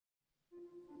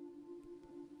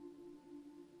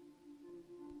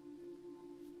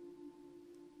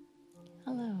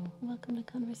welcome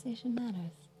to Conversation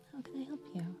Matters. How can I help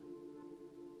you?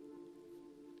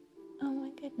 Oh my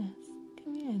goodness,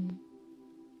 come in.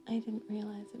 I didn't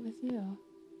realize it was you.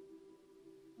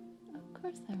 Of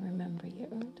course I remember you.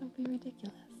 Don't be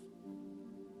ridiculous.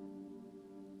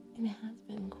 It has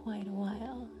been quite a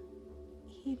while.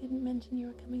 He didn't mention you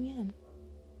were coming in.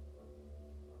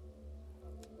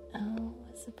 Oh,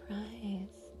 a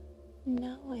surprise.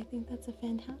 No, I think that's a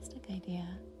fantastic idea.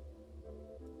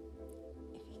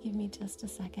 If you give me just a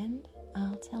second,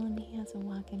 I'll tell him he has a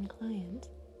walk-in client.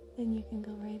 Then you can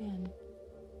go right in.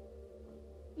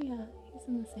 Yeah, he's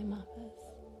in the same office.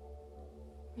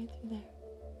 Right through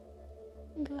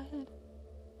there. Go ahead.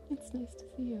 It's nice to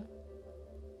see you.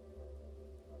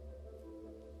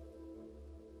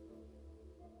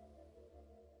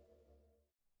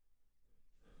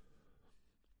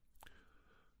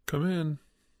 Come in.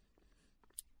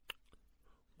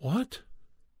 What?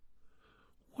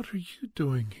 What are you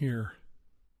doing here?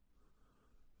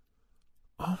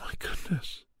 Oh my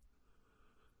goodness.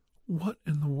 What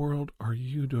in the world are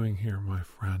you doing here, my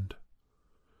friend?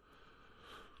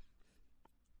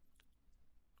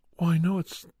 Well, I know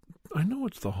it's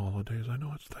the holidays. I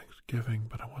know it's Thanksgiving,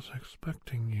 but I wasn't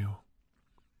expecting you.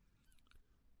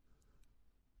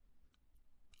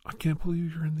 I can't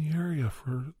believe you're in the area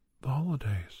for the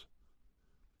holidays.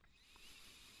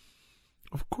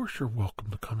 Of course you're welcome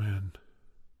to come in.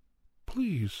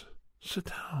 Please, sit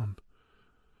down.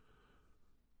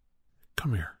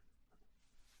 Come here.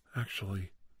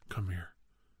 Actually, come here.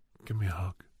 Give me a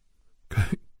hug.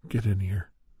 Get in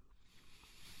here.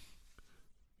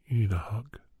 You need a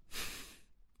hug.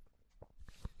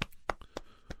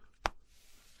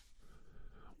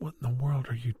 What in the world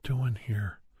are you doing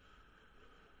here?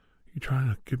 You trying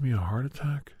to give me a heart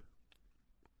attack?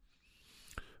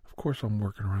 Of course I'm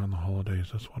working around the holidays.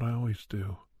 That's what I always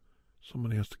do.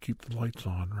 Somebody has to keep the lights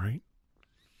on, right?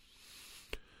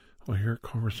 Well, here at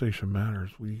Conversation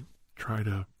Matters, we try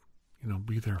to,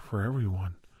 be there for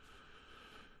everyone.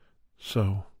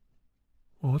 So,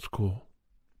 well, it's cool.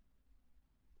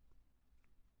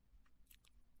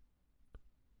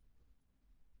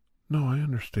 No, I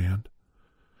understand.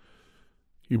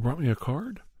 You brought me a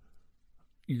card?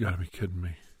 You gotta be kidding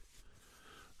me.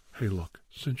 Hey, look,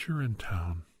 since you're in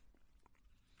town,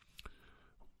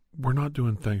 we're not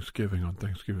doing Thanksgiving on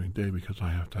Thanksgiving Day because I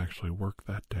have to actually work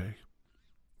that day.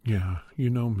 Yeah, you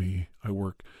know me. I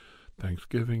work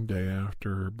Thanksgiving Day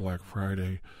after, Black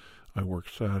Friday. I work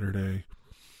Saturday.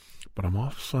 But I'm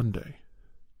off Sunday.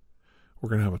 We're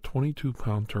going to have a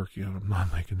 22-pound turkey, and I'm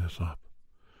not making this up.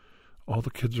 All the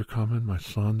kids are coming. My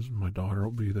sons, my daughter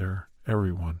will be there.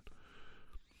 Everyone.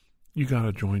 You got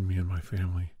to join me and my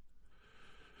family.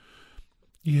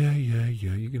 Yeah.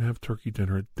 You can have turkey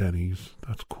dinner at Denny's.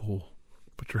 That's cool.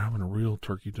 But you're having a real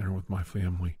turkey dinner with my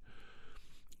family.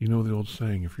 You know the old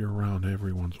saying, if you're around,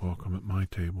 everyone's welcome at my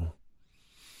table.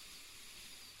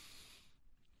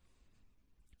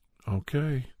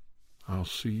 Okay. I'll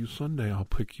see you Sunday. I'll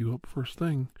pick you up first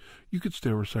thing. You could stay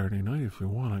over Saturday night if you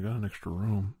want. I got an extra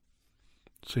room.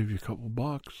 Save you a couple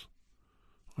bucks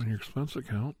on your expense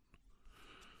account.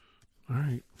 All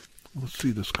right. Let's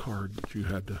see this card that you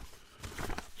had to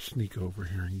sneak over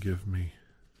here and give me.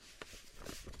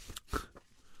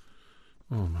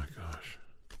 Oh my gosh.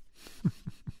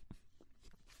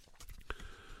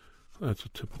 That's a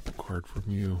typical card from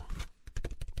you.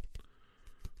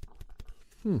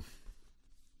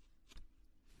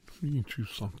 Ain't you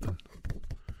something?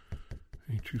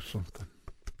 Ain't you something?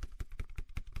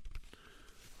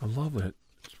 I love it.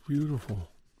 It's beautiful.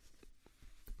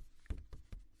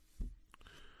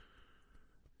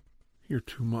 You're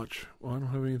too much. Well, I don't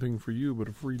have anything for you but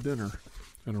a free dinner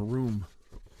and a room.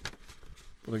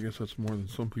 But I guess that's more than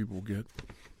some people get.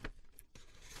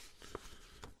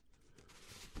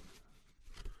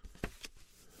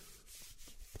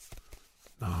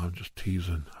 No, I'm just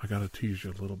teasing. I gotta tease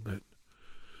you a little bit.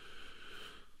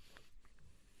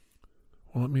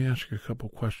 Well, let me ask you a couple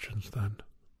questions then.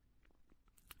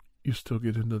 You still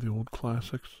get into the old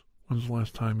classics? When's the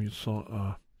last time you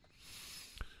saw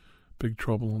Big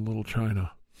Trouble in Little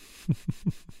China?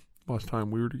 Last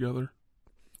time we were together?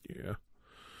 Yeah.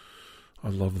 I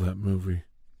love that movie.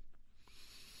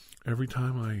 Every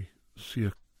time I see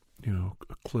a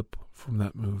clip from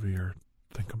that movie or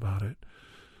think about it,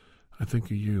 I think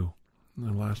of you. And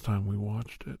the last time we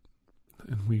watched it,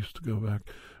 and we used to go back.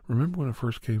 Remember when it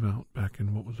first came out back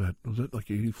in, what was that? Was it like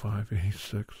 85,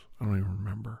 86? I don't even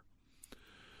remember.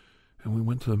 And we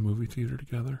went to the movie theater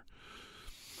together.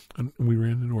 And we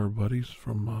ran into our buddies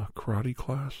from karate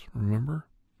class, remember?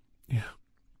 Yeah.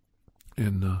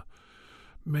 And,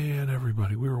 man,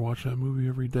 everybody, we were watching that movie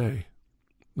every day.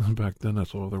 Back then,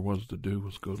 that's all there was to do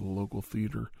was go to the local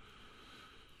theater.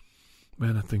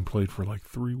 Man, that thing played for like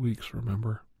 3 weeks,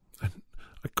 remember? And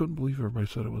I couldn't believe everybody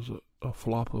said it was a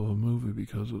flop of a movie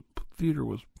because the theater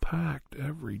was packed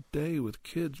every day with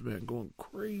kids, man, going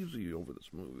crazy over this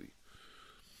movie.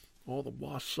 All the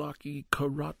Wasaki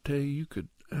karate you could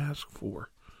ask for.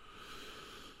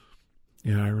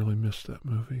 Yeah, I really missed that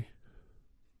movie.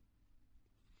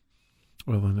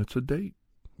 Well, then it's a date.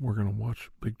 We're going to watch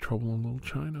Big Trouble in Little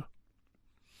China.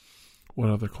 What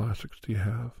other classics do you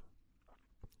have?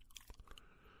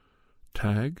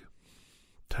 Tag.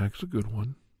 Tag's a good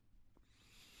one.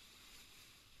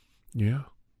 Yeah.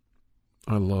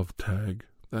 I love Tag.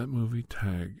 That movie,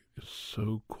 Tag, is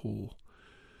so cool.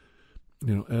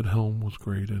 You know, Ed Helm was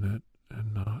great in it,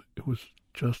 and it was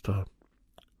just a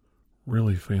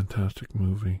really fantastic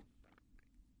movie.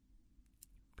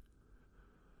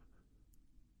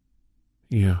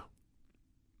 Yeah.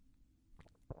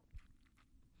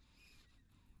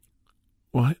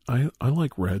 Well, I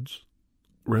like Reds.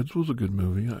 Reds was a good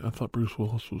movie. I thought Bruce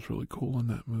Willis was really cool in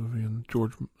that movie, and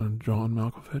John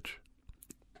Malkovich.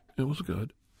 It was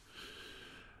good.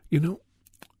 You know,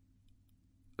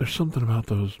 there's something about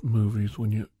those movies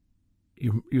when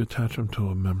you attach them to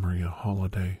a memory, a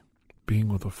holiday, being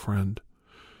with a friend,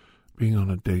 being on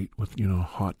a date with, a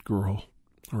hot girl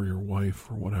or your wife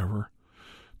or whatever.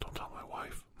 Don't tell my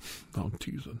wife. No, I'm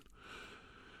teasing.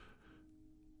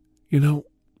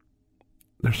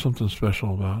 There's something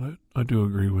special about it. I do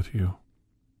agree with you.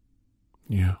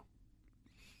 Yeah.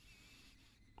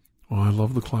 Well, I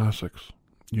love the classics.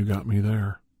 You got me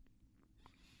there.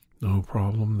 No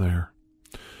problem there.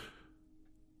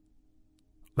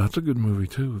 That's a good movie,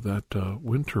 too. That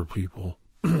Winter People.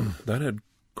 That had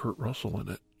Kurt Russell in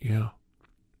it. Yeah.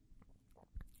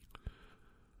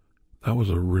 That was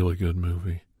a really good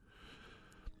movie.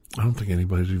 I don't think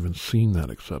anybody's even seen that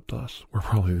except us. We're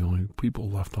probably the only people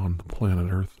left on the planet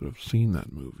Earth that have seen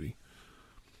that movie.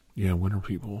 Yeah, Winter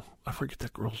People. I forget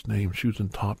that girl's name. She was in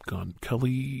Top Gun.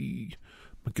 Kelly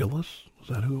McGillis? Was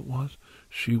that who it was?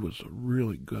 She was a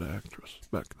really good actress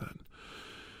back then.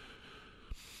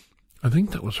 I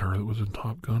think that was her that was in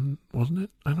Top Gun, wasn't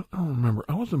it? I don't remember.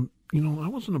 I wasn't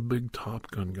a big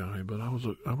Top Gun guy, but I was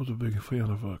a big fan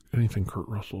of anything Kurt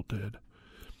Russell did.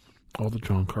 All the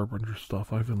John Carpenter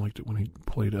stuff. I even liked it when he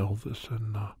played Elvis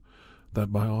in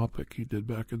that biopic he did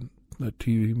back in that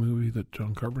TV movie that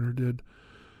John Carpenter did.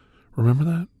 Remember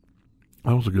that?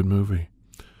 That was a good movie.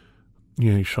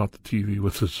 Yeah, he shot the TV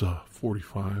with his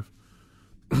 45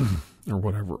 or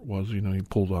whatever it was. He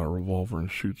pulls out a revolver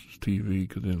and shoots his TV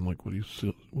because he didn't like what he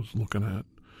was looking at.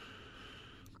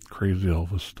 Crazy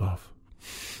Elvis stuff.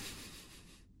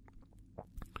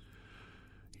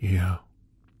 Yeah,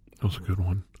 that was a good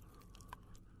one.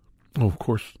 Oh, of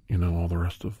course, all the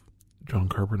rest of John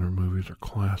Carpenter movies are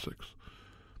classics.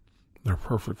 They're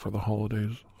perfect for the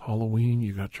holidays. Halloween,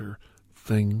 you got your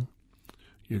Thing.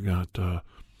 You got,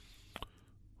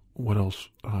 what else?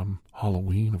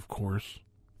 Halloween, of course.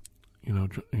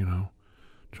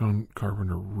 John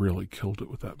Carpenter really killed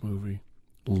it with that movie.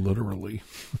 Literally.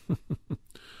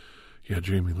 Yeah,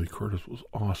 Jamie Lee Curtis was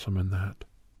awesome in that.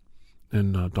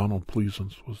 And Donald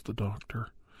Pleasance was the doctor.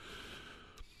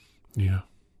 Yeah.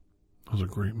 It was a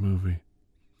great movie.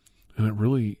 And it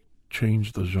really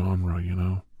changed the genre,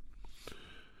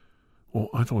 Well,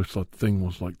 I always thought Thing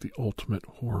was like the ultimate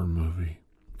horror movie.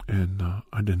 And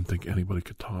I didn't think anybody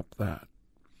could top that.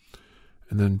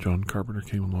 And then John Carpenter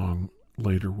came along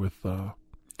later with, what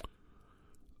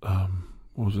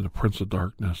was it, A Prince of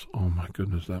Darkness. Oh my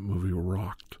goodness, that movie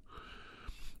rocked.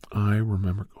 I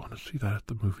remember going to see that at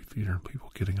the movie theater and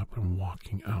people getting up and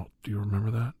walking out. Do you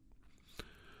remember that?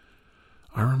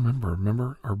 I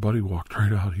remember our buddy walked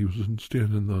right out. He was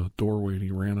standing in the doorway and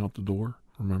he ran out the door.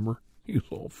 Remember? He was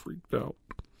all freaked out.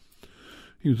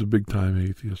 He was a big-time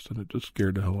atheist and it just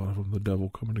scared the hell out of him, the devil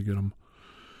coming to get him.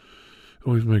 It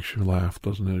always makes you laugh,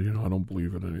 doesn't it? I don't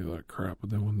believe in any of that crap. But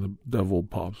then when the devil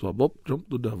pops up, jump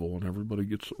the devil, and everybody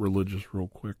gets religious real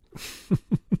quick.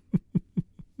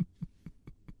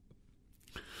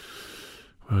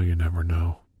 Well, you never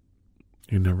know.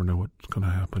 You never know what's going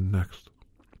to happen next.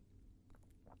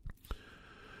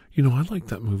 I like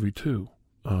that movie too.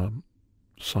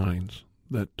 Signs,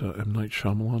 that M. Night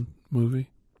Shyamalan movie.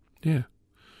 Yeah.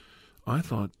 I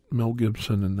thought Mel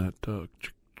Gibson and that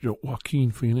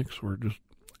Joaquin Phoenix were just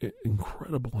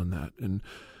incredible in that. And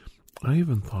I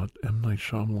even thought M. Night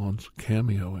Shyamalan's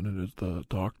cameo in it as the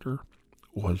doctor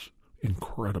was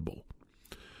incredible.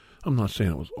 I'm not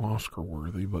saying it was Oscar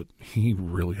worthy, but he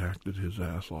really acted his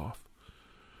ass off.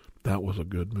 That was a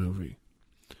good movie.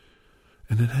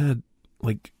 And it had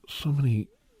so many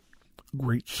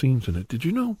great scenes in it. Did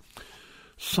you know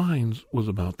Signs was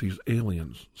about these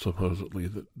aliens, supposedly,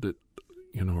 that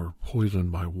are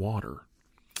poisoned by water?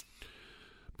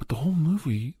 But the whole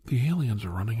movie, the aliens are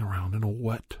running around in a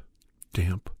wet,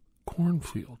 damp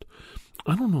cornfield.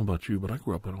 I don't know about you, but I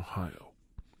grew up in Ohio.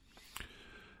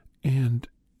 And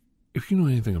if you know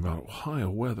anything about Ohio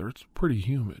weather, it's pretty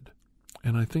humid.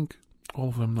 And I think all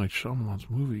of M. Night Shyamalan's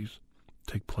movies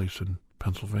take place in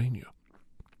Pennsylvania.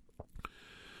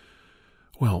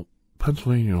 Well,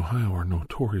 Pennsylvania and Ohio are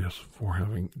notorious for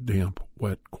having damp,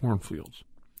 wet cornfields,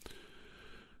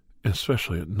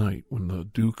 especially at night when the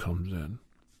dew comes in.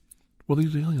 Well,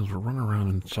 these aliens were running around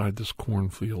inside this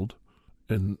cornfield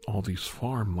and all these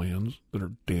farmlands that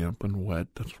are damp and wet.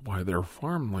 That's why they're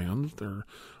farmlands. They're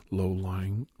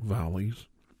low-lying valleys,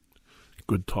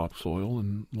 good topsoil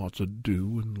and lots of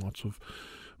dew and lots of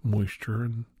moisture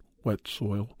and wet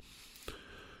soil.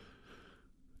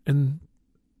 And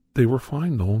they were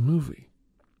fine the whole movie.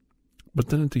 But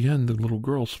then at the end, the little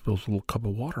girl spills a little cup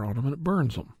of water on them and it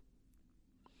burns them.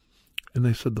 And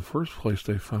they said the first place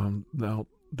they found out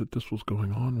that this was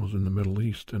going on was in the Middle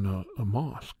East in a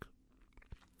mosque.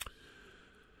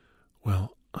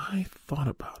 Well, I thought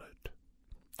about it.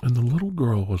 And the little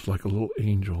girl was like a little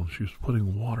angel, and she was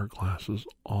putting water glasses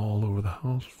all over the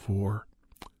house for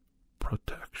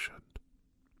protection.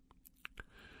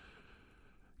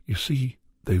 You see,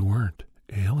 they weren't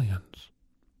aliens.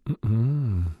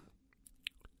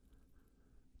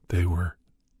 They were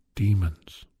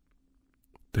demons.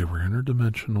 They were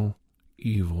interdimensional,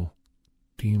 evil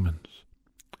demons.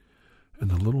 And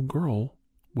the little girl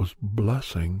was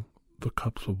blessing the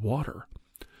cups of water,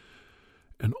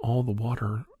 and all the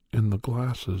water in the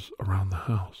glasses around the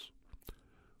house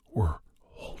were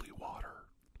holy water.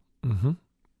 And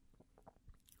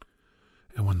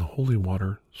when the holy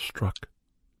water struck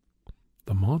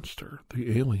the monster,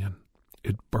 the alien,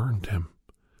 it burned him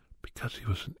because he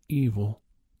was an evil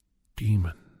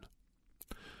demon.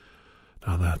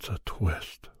 Now that's a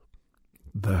twist.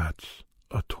 That's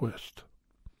a twist.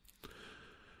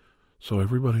 So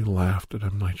everybody laughed at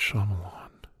M. Night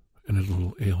Shyamalan and his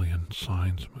little alien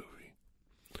Signs movie,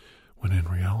 when in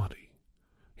reality,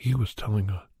 he was telling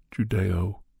a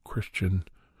Judeo-Christian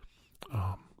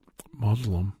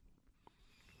Muslim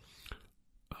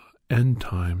end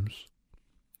times,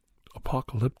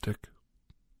 apocalyptic,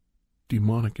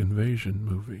 demonic invasion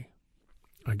movie,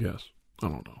 I guess. I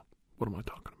don't know. What am I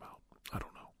talking about? I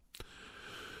don't know.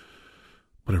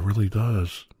 But it really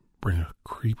does bring a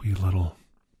creepy little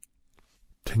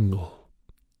tingle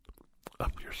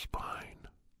up your spine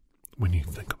when you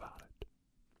think about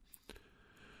it.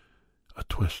 A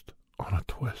twist on a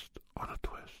twist on a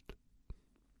twist.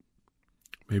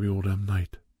 Maybe old M.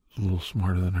 Night is a little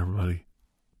smarter than everybody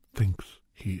thinks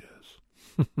he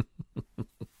is.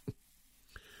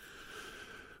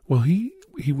 Well,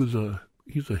 he's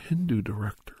a Hindu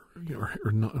director,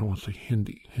 or not, I don't want to say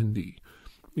Hindi.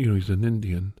 He's an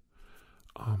Indian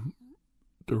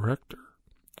director,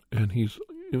 and he's,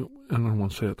 I don't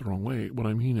want to say it the wrong way. What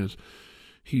I mean is,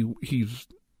 he's,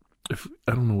 if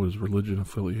I don't know what his religion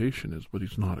affiliation is, but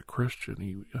he's not a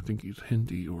Christian. I think he's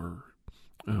Hindi, or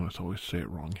I always say it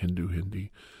wrong,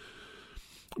 Hindi.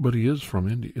 But he is from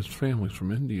India. His family's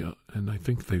from India, and I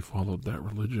think they followed that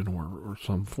religion or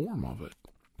some form of it.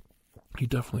 He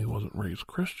definitely wasn't raised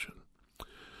Christian.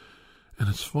 And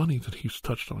it's funny that he's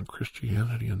touched on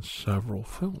Christianity in several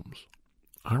films.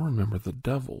 I remember The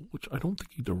Devil, which I don't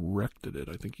think he directed it.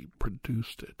 I think he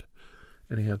produced it.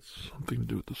 And he had something to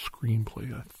do with the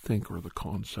screenplay, I think, or the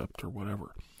concept or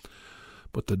whatever.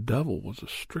 But The Devil was a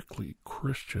strictly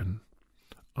Christian,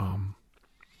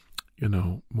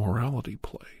 morality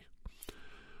play,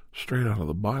 straight out of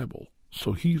the Bible.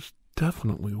 So he's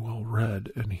definitely well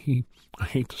read, and I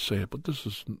hate to say it, but this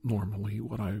is normally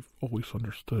what I've always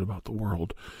understood about the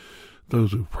world.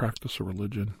 Those who practice a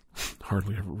religion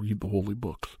hardly ever read the holy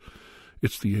books.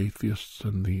 It's the atheists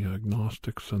and the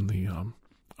agnostics and the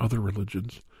other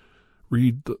religions.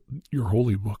 Read your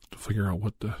holy book to figure out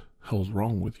what the hell's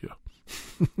wrong with you.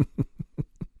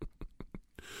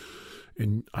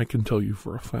 And I can tell you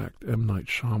for a fact, M. Night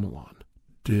Shyamalan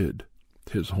did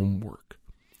his homework.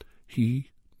 He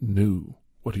knew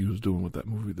what he was doing with that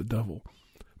movie, The Devil.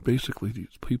 Basically,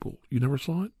 these people, you never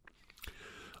saw it?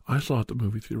 I saw it at the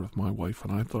movie theater with my wife,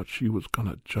 and I thought she was going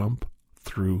to jump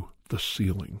through the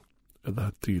ceiling of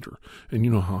that theater. And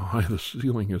you know how high the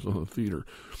ceiling is on the theater.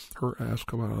 Her ass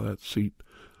come out of that seat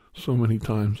so many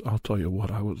times. I'll tell you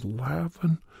what, I was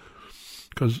laughing.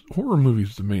 Because horror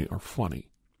movies to me are funny.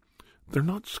 they're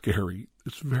not scary.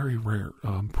 It's very rare.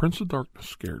 Prince of Darkness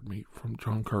scared me from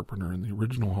John Carpenter, and the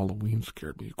original Halloween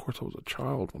scared me. Of course, I was a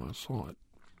child when I saw it.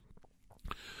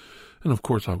 And of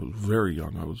course, I was very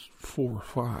young. I was 4 or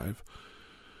 5.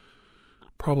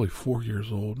 Probably 4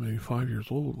 years old, maybe 5 years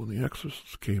old when The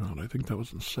Exorcist came out. I think that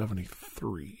was in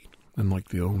 73. And like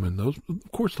The Omen,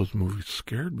 of course those movies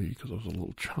scared me because I was a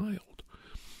little child.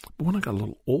 But when I got a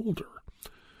little older,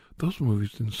 those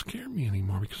movies didn't scare me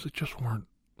anymore because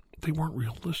they weren't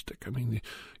realistic. I mean,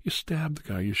 you stab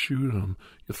the guy, you shoot him,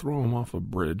 you throw him off a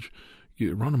bridge,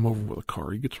 you run him over with a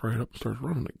car, he gets right up and starts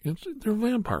running. They're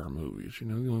vampire movies, The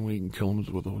only way you can kill him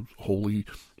is with a holy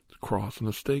cross and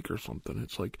a stake or something.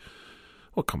 It's like,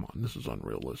 well, come on, this is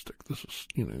unrealistic. This is,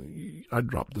 I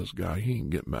dropped this guy, he ain't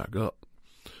getting back up.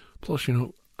 Plus,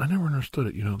 I never understood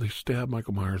it. They stab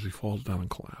Michael Myers, he falls down and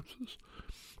collapses.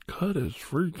 Cut his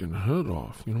freaking head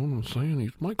off. You know what I'm saying?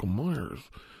 He's Michael Myers.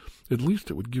 At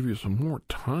least it would give you some more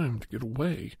time to get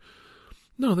away.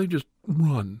 No, they just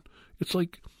run. It's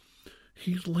like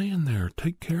he's laying there.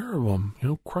 Take care of him.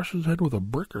 Crush his head with a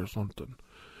brick or something.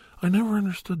 I never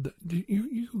understood that.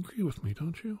 You agree with me,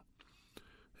 don't you?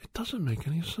 It doesn't make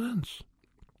any sense.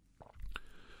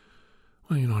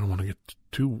 Well, I don't want to get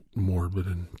too morbid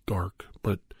and dark,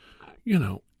 but,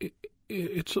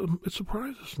 it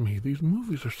surprises me. These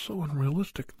movies are so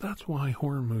unrealistic. That's why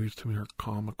horror movies to me are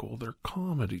comical. They're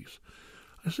comedies.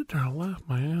 I sit there and laugh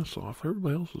my ass off.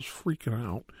 Everybody else is freaking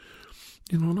out.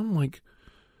 And I'm like,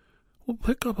 well,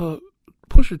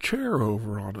 push a chair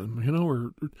over on him,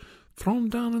 or throw him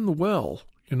down in the well,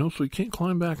 so he can't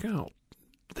climb back out.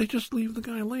 They just leave the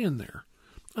guy laying there.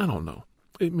 I don't know.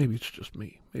 Maybe it's just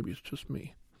me.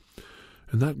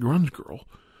 And that grunge girl,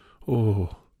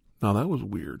 oh, now that was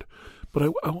weird. But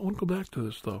I want to go back to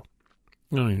this, though.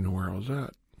 I don't even know where I was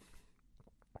at.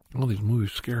 All these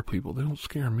movies scare people. They don't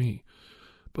scare me.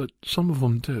 But some of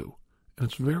them do. And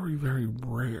it's very, very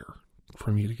rare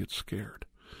for me to get scared.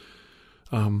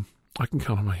 I can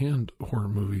count on my hand a horror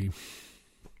movie,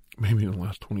 maybe in the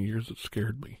last 20 years, that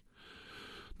scared me.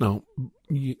 Now,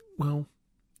 well,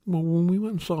 when we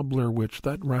went and saw Blair Witch,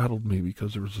 that rattled me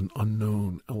because there was an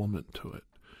unknown element to it.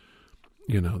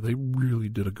 They really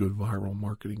did a good viral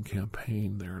marketing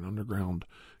campaign there, an underground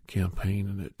campaign,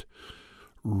 and it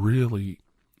really,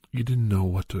 you didn't know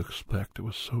what to expect. It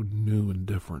was so new and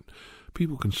different.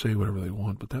 People can say whatever they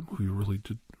want, but that movie really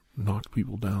did knock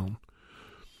people down.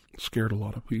 It scared a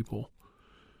lot of people.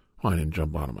 Well, I didn't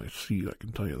jump out of my seat, I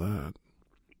can tell you that.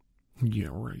 Yeah,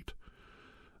 right.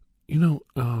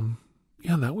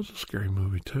 Yeah, that was a scary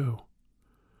movie, too.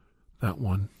 That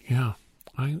one, yeah.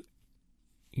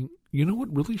 You know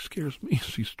what really scares me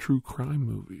is these true crime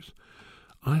movies.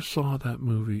 I saw that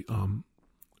movie,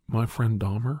 My Friend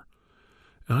Dahmer,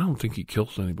 and I don't think he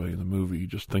kills anybody in the movie. He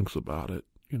just thinks about it.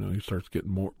 He starts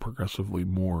getting progressively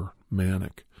more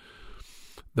manic.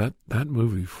 That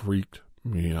movie freaked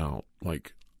me out.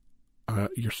 Like,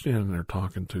 you're standing there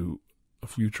talking to a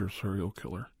future serial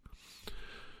killer,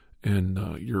 and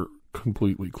you're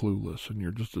completely clueless, and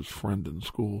you're just his friend in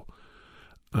school.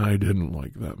 I didn't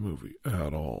like that movie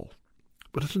at all.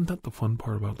 But isn't that the fun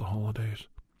part about the holidays?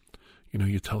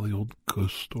 You tell the old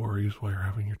ghost stories while you're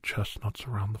having your chestnuts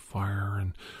around the fire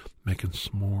and making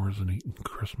s'mores and eating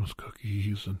Christmas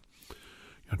cookies and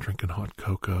drinking hot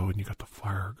cocoa, and you got the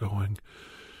fire going,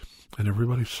 and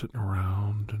everybody's sitting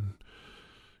around, and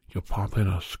you'll pop in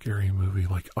a scary movie.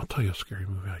 Like, I'll tell you a scary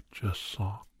movie I just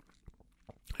saw.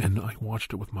 And I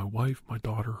watched it with my wife, my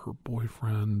daughter, her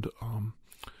boyfriend, and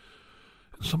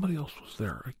somebody else was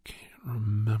there. I can't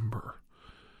remember.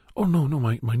 Oh, no,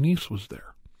 my niece was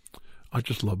there. I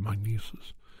just love my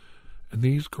nieces. And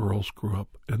these girls grew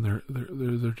up, and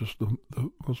they're just the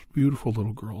most beautiful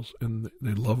little girls, and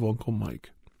they love Uncle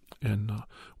Mike. And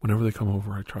whenever they come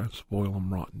over, I try and spoil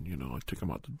them rotten. I take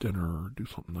them out to dinner or do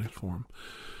something nice for them.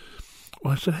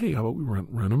 Well, I said, hey, how about we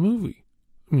rent a movie?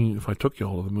 I mean, if I took you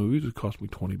all to the movies, it cost me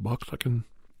 $20. I can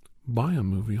buy a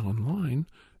movie online,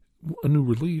 a new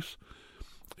release,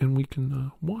 and we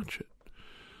can watch it.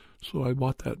 So I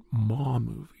bought that Ma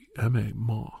movie, M-A,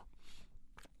 Ma.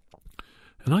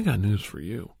 And I got news for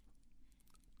you.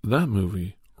 That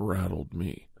movie rattled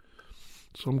me.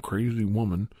 Some crazy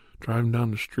woman driving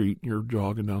down the street, you're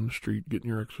jogging down the street, getting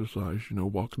your exercise,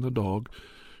 walking the dog.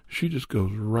 She just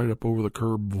goes right up over the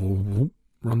curb, whoop,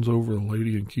 runs over the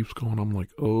lady and keeps going. I'm like,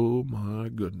 oh my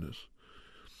goodness.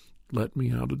 Let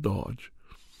me out of Dodge.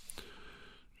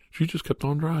 She just kept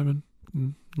on driving.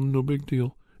 No big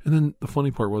deal. And then the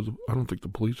funny part was, I don't think the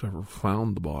police ever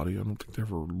found the body. I don't think they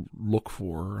ever looked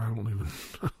for her. I don't even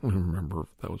remember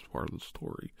if that was part of the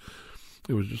story.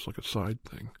 It was just like a side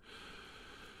thing.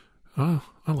 I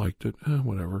liked it.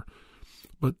 Whatever.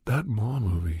 But that Ma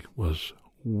movie was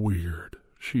weird.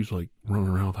 She's like running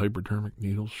around with hypodermic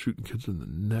needles, shooting kids in the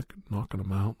neck, knocking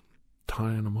them out,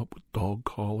 tying them up with dog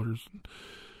collars, and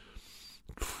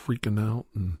freaking out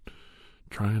and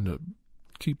trying to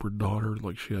keep her daughter,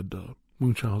 like she had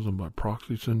Munchausen by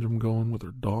proxy syndrome going with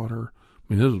her daughter.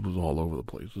 I mean, this was all over the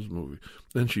place, this movie.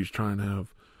 Then she's trying to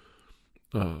have,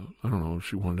 I don't know,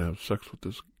 she wanted to have sex with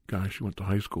this guy she went to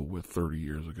high school with 30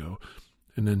 years ago.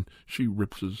 And then she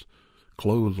rips his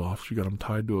clothes off. She got him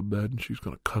tied to a bed, and she's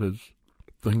going to cut his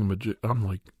thingamajig. I'm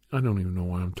like, I don't even know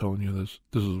why I'm telling you this.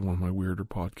 This is one of my weirder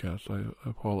podcasts. I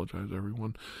apologize,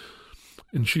 everyone.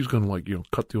 And she's going to, like, you know,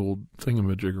 cut the old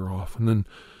thingamajigger off. And then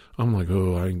I'm like,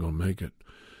 oh, I ain't going to make it.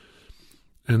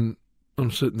 And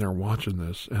I'm sitting there watching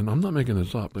this, and I'm not making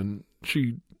this up. And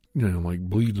she, you know, like,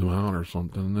 bleeds him out or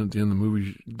something. And then at the end of the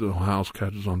movie, the house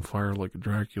catches on fire like a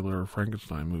Dracula or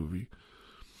Frankenstein movie.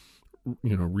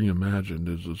 You know,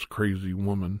 reimagined as this crazy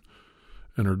woman.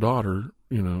 And her daughter,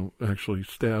 you know, actually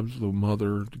stabs the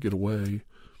mother to get away.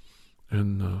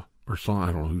 And, or son,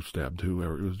 I don't know who stabbed who.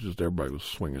 It was just everybody was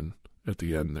swinging at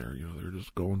the end there. You know, they're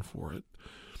just going for it.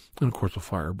 And, of course, the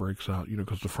fire breaks out, you know,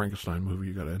 because the Frankenstein movie,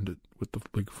 you got to end it with the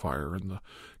big fire, and the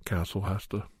castle has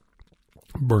to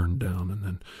burn down. And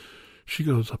then she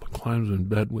goes up and climbs in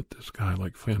bed with this guy,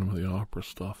 like Phantom of the Opera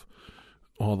stuff.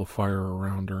 All the fire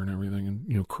around her and everything, and,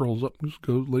 you know, curls up, just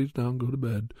goes, lays down, go to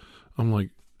bed. I'm like,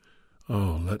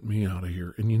 oh, let me out of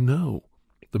here. And you know,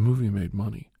 the movie made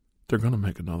money. They're going to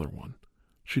make another one.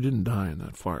 She didn't die in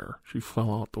that fire. She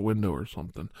fell out the window or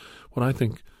something. What I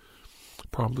think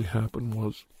probably happened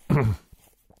was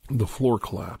the floor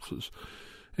collapses,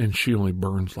 and she only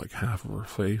burns like half of her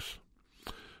face.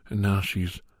 And now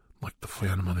she's like the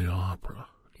Phantom of the Opera,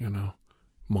 you know,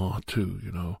 Ma too,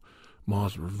 you know.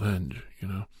 Ma's revenge, you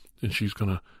know, and she's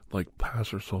gonna like pass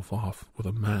herself off with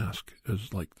a mask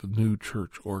as like the new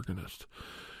church organist,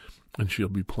 and she'll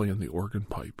be playing the organ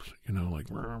pipes, you know, like,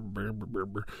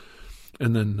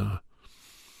 and then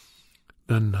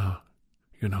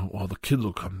you know, all the kids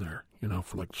will come there, you know,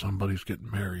 for like somebody's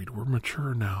getting married. We're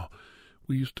mature now.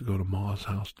 We used to go to Ma's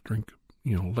house to drink,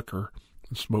 you know, liquor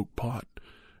and smoke pot,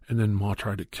 and then Ma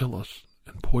tried to kill us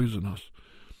and poison us,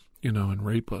 you know, and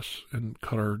rape us and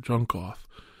cut our junk off.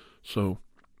 So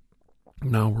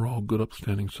now we're all good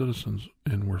upstanding citizens,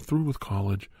 and we're through with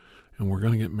college, and we're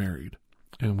going to get married.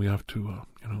 And we have to,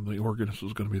 you know, the organist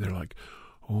is going to be there like,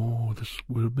 oh, this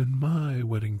would have been my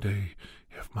wedding day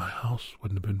if my house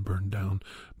wouldn't have been burned down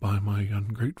by my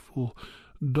ungrateful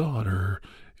daughter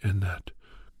and that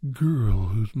girl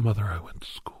whose mother I went to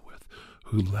school with,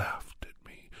 who laughed at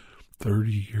me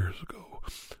 30 years ago.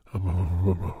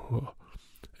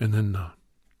 And then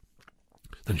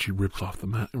she rips off the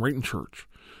mask, right in church,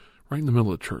 right in the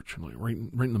middle of the church, and like right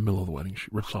in the middle of the wedding. She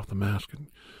rips off the mask and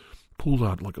pulls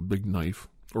out like a big knife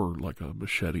or like a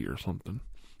machete or something,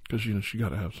 because, you know, she got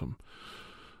to have some,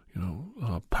 you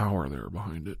know, power there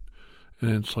behind it.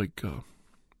 And it's like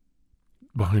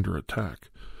behind her attack,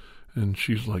 and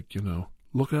she's like, you know,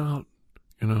 look out,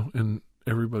 you know, and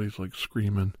everybody's like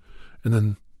screaming, and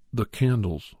then the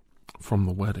candles from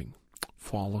the wedding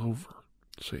fall over.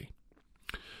 See,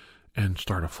 and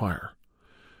start a fire,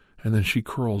 and then she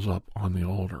curls up on the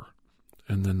altar,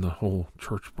 and then the whole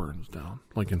church burns down,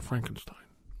 like in Frankenstein,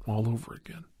 all over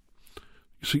again.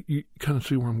 You see, you kind of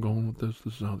see where I'm going with this.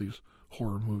 This is how these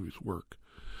horror movies work.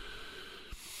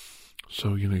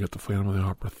 So, you know, you got the Phantom of the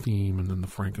Opera theme, and then the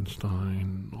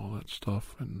Frankenstein, and all that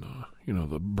stuff, and you know,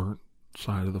 the burnt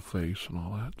side of the face and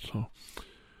all that. So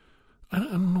I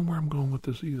don't know where I'm going with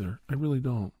this either. I really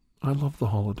don't. I love the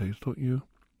holidays, don't you?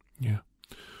 Yeah.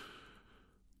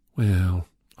 Well,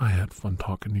 I had fun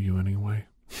talking to you anyway.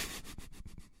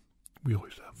 We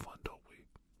always have fun, don't we?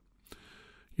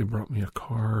 You brought me a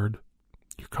card.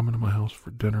 You're coming to my house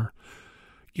for dinner.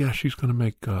 Yeah, she's going to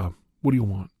make, what do you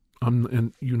want?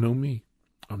 And you know me.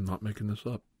 I'm not making this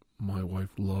up. My wife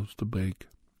loves to bake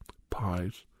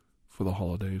pies for the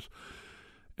holidays.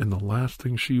 And the last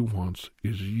thing she wants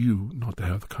is you not to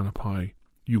have the kind of pie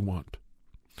you want.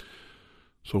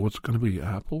 So what's it going to be?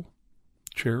 Apple?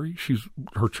 Cherry? She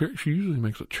usually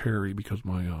makes a cherry because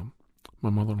my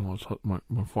mother-in-law's,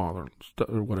 my father,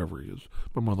 or whatever he is,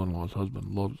 my mother-in-law's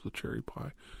husband loves the cherry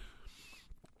pie.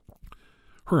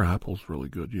 Her apple's really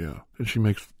good, yeah. And she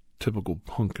makes typical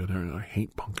pumpkin, and I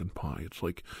hate pumpkin pie. It's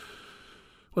like,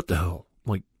 what the hell?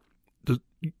 Like,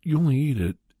 you only eat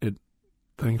it at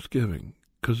Thanksgiving,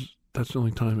 because that's the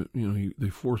only time, they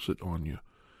force it on you.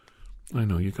 I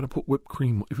know, you gotta put whipped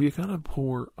cream. If you gotta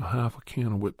pour a half a can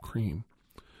of whipped cream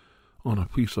on a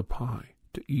piece of pie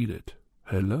to eat it,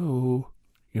 hello?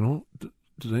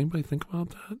 Does anybody think about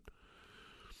that?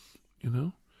 You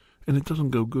know? And it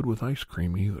doesn't go good with ice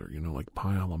cream either, like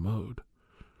pie a la mode.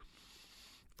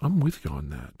 I'm with you on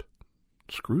that.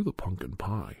 Screw the pumpkin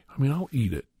pie. I mean, I'll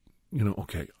eat it.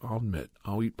 Okay, I'll admit,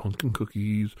 I'll eat pumpkin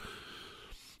cookies.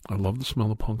 I love the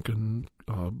smell of pumpkin.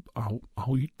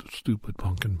 I'll eat the stupid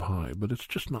pumpkin pie, but it's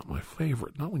just not my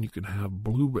favorite. Not when you can have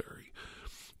blueberry.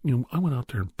 I went out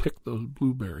there and picked those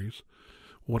blueberries.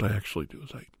 What I actually do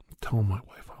is I tell my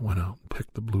wife I went out and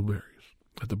picked the blueberries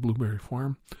at the blueberry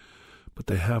farm, but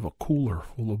they have a cooler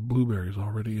full of blueberries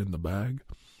already in the bag.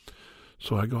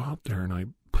 So I go out there and I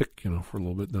pick, for a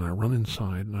little bit. Then I run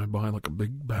inside and I buy like a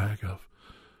big bag of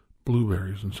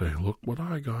blueberries and say, look what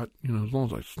I got. As long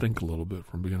as I stink a little bit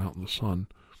from being out in the sun,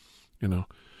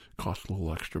 costs a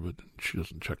little extra, but she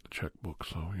doesn't check the checkbook.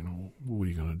 So, what are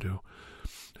you going to do?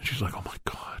 And she's like, oh my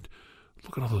God,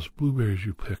 look at all those blueberries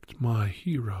you picked. My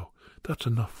hero. That's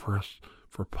enough for us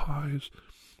for pies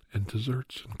and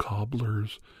desserts and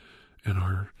cobblers and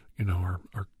our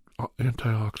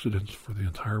antioxidants for the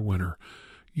entire winter.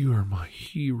 You are my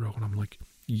hero. And I'm like,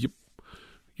 yep.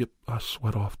 I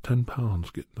sweat off 10 pounds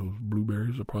getting those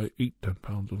blueberries. I probably ate 10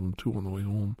 pounds of them too on the way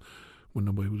home when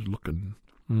nobody was looking.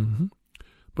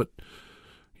 But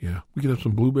yeah, we can have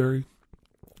some blueberry.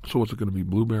 So what's it going to be?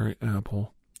 Blueberry,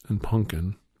 apple, and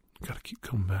pumpkin. Got to keep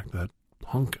coming back to that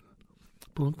pumpkin.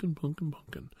 Pumpkin.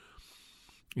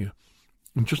 Yeah.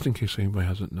 And just in case anybody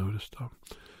hasn't noticed,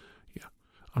 yeah,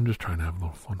 I'm just trying to have a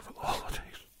little fun for the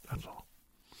holidays. That's all.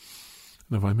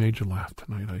 And if I made you laugh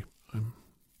tonight,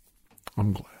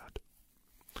 I'm glad.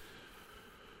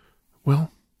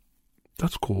 Well,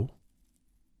 that's cool.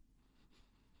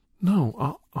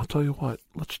 No, I'll tell you what.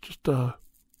 Let's just,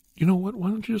 you know what? Why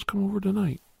don't you just come over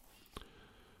tonight?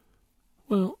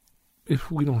 Well, if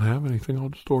we don't have anything, I'll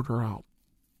just order out.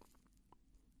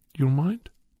 You don't mind?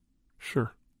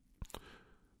 Sure.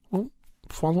 Well,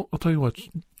 I'll tell you what.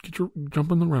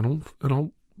 Jump in the rental, and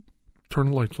I'll turn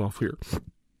the lights off here.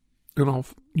 And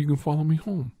you can follow me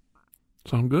home.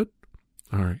 Sound good?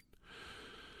 All right.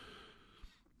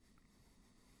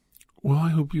 Well, I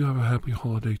hope you have a happy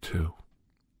holiday too.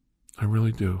 I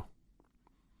really do.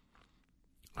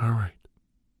 All right.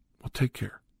 Well, take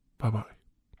care. Bye-bye.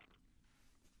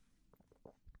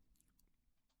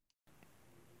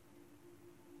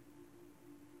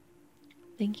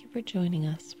 Thank you for joining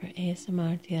us for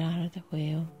ASMR Tirar de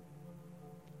Juego.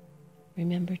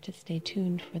 Remember to stay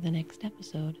tuned for the next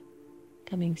episode,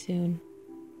 coming soon.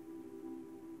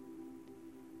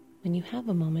 When you have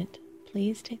a moment,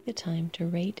 please take the time to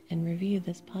rate and review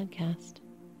this podcast.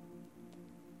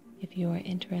 If you are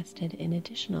interested in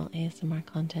additional ASMR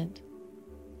content,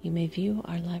 you may view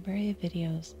our library of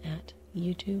videos at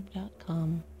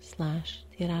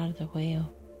youtube.com/tirardejuego.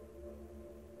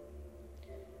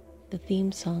 The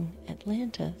theme song,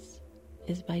 Atlantis,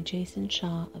 is by Jason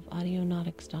Shaw of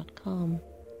Audionautics.com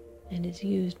and is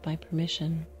used by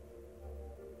permission.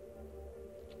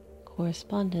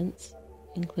 Correspondence,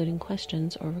 including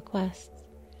questions or requests,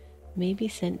 may be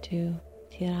sent to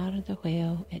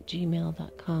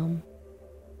tirardejuego@gmail.com.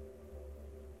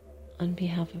 On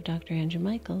behalf of Dr. Andrew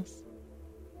Michaels,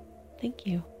 thank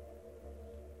you.